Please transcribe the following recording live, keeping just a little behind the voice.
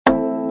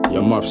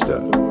Your mobster.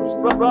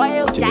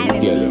 Royal Dynasty.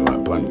 Girl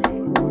around upon me.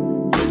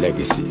 Your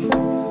legacy.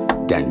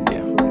 Damn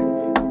them.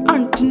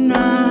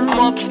 Antina.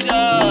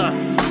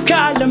 Mobster.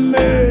 Call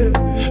me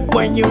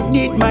when you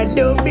need my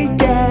loving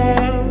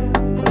girl.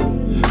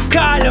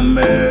 Call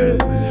me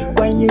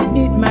when you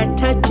need my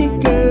touchy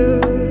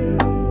girl.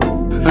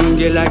 And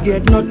girl, I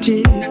get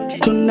naughty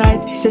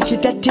tonight. Say she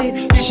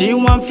daddy. She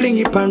want fling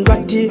it and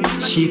ratty.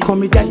 She call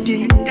me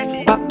daddy.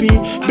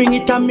 Papi, bring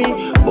it on me.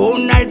 All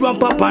night one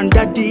papa and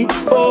daddy.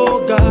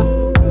 Oh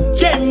God,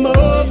 game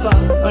over.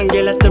 And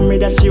girl, tell me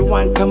that she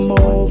want come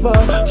over.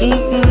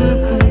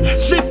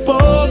 Sleep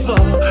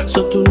over.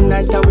 So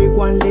tonight I will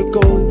go and leg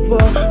over.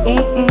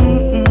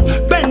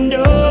 Bend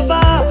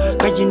over.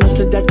 Cause you know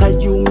so that I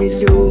you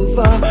me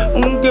lover.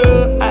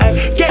 Girl, I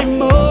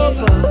game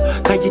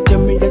over. Cause you tell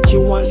me that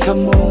you want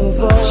come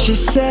over. She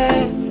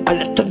said, a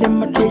lot of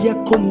them a try a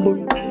combo.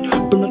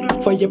 Burn up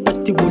the fire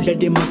but the wool of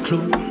them a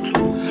clone.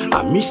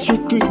 I miss you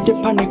with the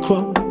panic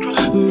room.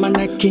 Man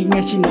a king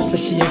and she knows that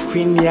she a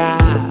queen, yeah.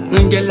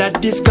 Girl I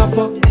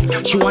discover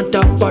she want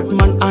a bad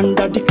man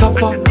under the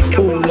cover.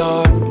 Oh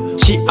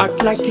Lord, she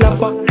act like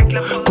lava.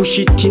 Push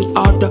it in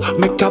harder,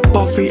 make her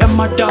puffy a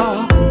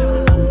mother.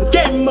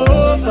 Game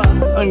over.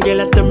 And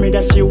girl tell me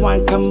that she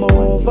want come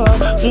over.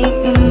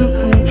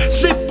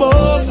 Sleep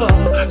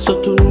over.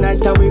 So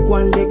tonight I will go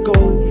and leg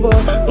over.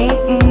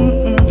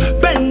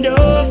 Bend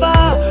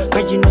over.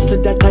 Cause you know so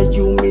that I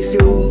you me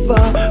lover.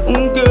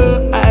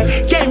 Girl,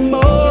 I game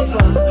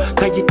over.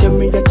 Cause you tell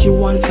me that you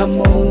want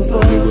come over.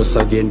 Me goes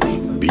again.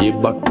 Be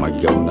back, my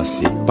girl, now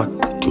sit back.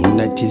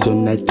 Tonight is your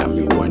night and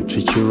me want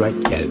treat you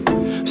right,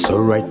 girl. So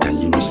right and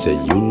you know say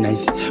you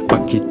nice.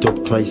 Back it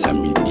up twice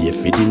and me dear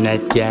for the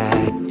night,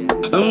 girl.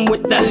 And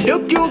with the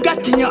look you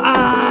got in your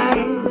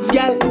eyes,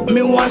 girl,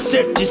 me want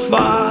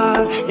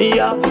satisfy.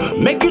 Yeah,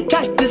 make you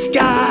touch the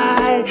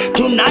sky.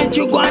 Tonight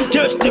you go and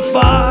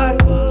testify.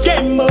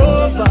 Game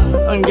over.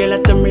 And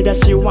girl tell me that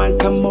she want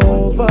come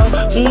over.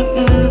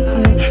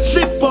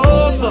 Sleep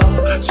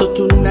over. So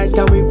tonight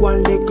I will go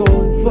and leg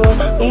over.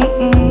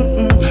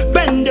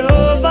 Bend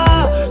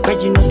over.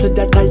 Cause you know so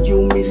that I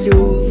you me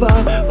lover.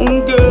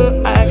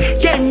 Girl, I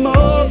game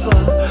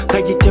over.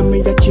 Cause you tell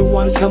me that you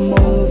want come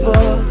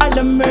over. I'll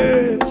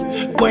emerge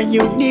when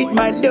you need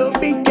my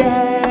loving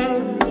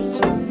girl.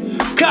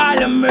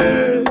 Call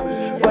me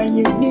when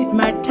you need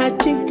my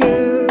touching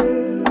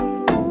girl.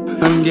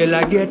 And girl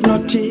I get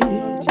naughty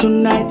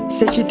tonight.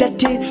 Say she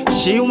daddy.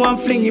 She want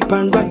fling it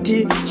and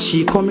ratty.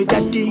 She call me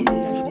daddy.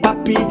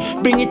 Papi,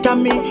 bring it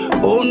on me.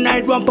 All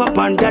night one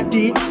papa and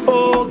daddy.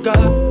 Oh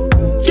God,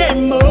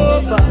 game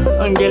over.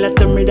 And girl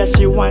tell me that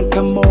she want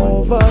come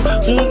over.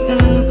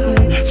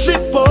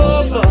 Sleep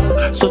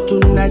over. So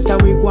tonight I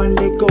will go and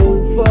leg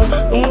over.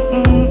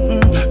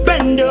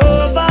 Bend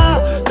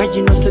over. Cause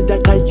you know so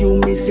that I you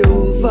me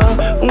lover.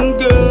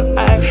 Girl,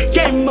 I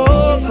game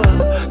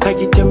over.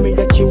 Cause you tell me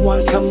that you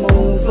want come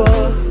over.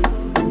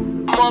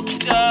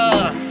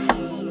 Mobster.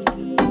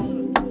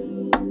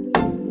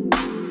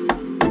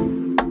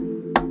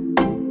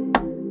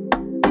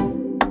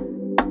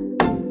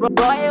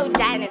 Royal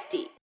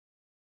Dynasty.